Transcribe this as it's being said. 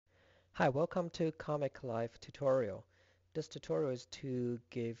Hi, welcome to Comic Life tutorial. This tutorial is to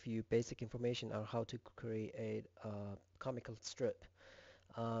give you basic information on how to create a comical strip.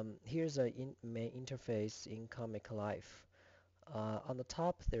 Here's a main interface in Comic Life. On the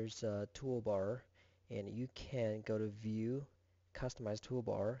top, there's a toolbar, and you can go to View, Customize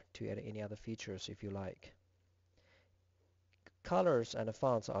Toolbar to add any other features if you like. Colors and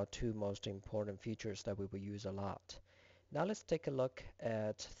fonts are two most important features that we will use a lot. Now let's take a look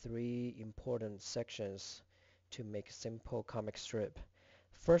at three important sections to make a simple comic strip.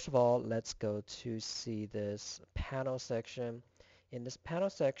 First of all, let's go to see this panel section. In this panel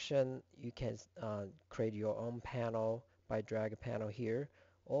section, you can create your own panel by drag a panel here,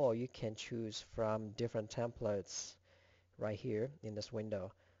 or you can choose from different templates right here in this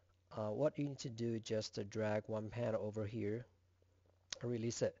window. What you need to do is just to drag one panel over here,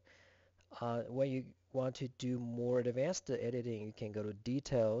 release it. When you want to do more advanced editing, you can go to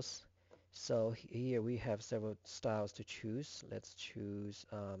details. So here we have several styles to choose. Let's choose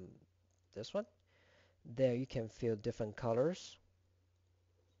this one. There you can fill different colors,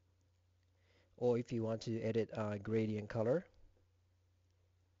 or if you want to edit gradient color,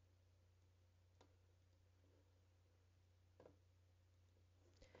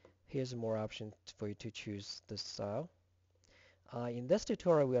 here's more options for you to choose the style. In this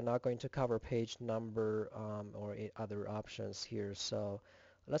tutorial, we are not going to cover page number or other options here. So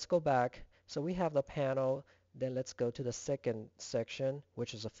let's go back. So we have the panel. Then let's go to the second section,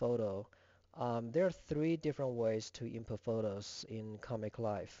 which is a photo. There are three different ways to input photos in Comic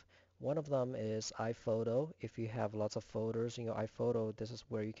Life. One of them is iPhoto. If you have lots of photos in your iPhoto, this is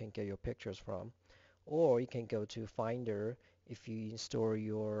where you can get your pictures from. Or you can go to Finder if you install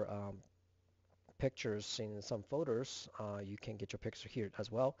your pictures in some photos, you can get your picture here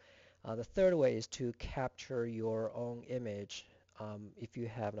as well. The third way is to capture your own image. If you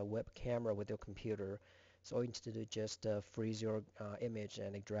have a web camera with your computer, so all you need to do is just freeze your image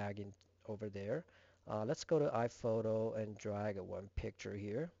and drag it over there. Let's go to iPhoto and drag one picture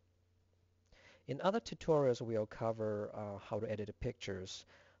here. In other tutorials, we'll cover how to edit the pictures,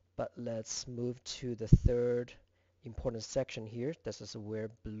 but let's move to the third important section here. This is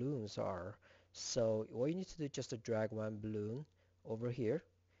where balloons are. So all you need to do is just to drag one balloon over here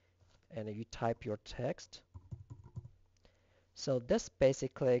and you type your text. So this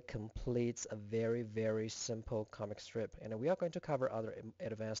basically completes a very simple comic strip, and we are going to cover other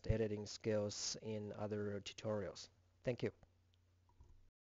advanced editing skills in other tutorials. Thank you.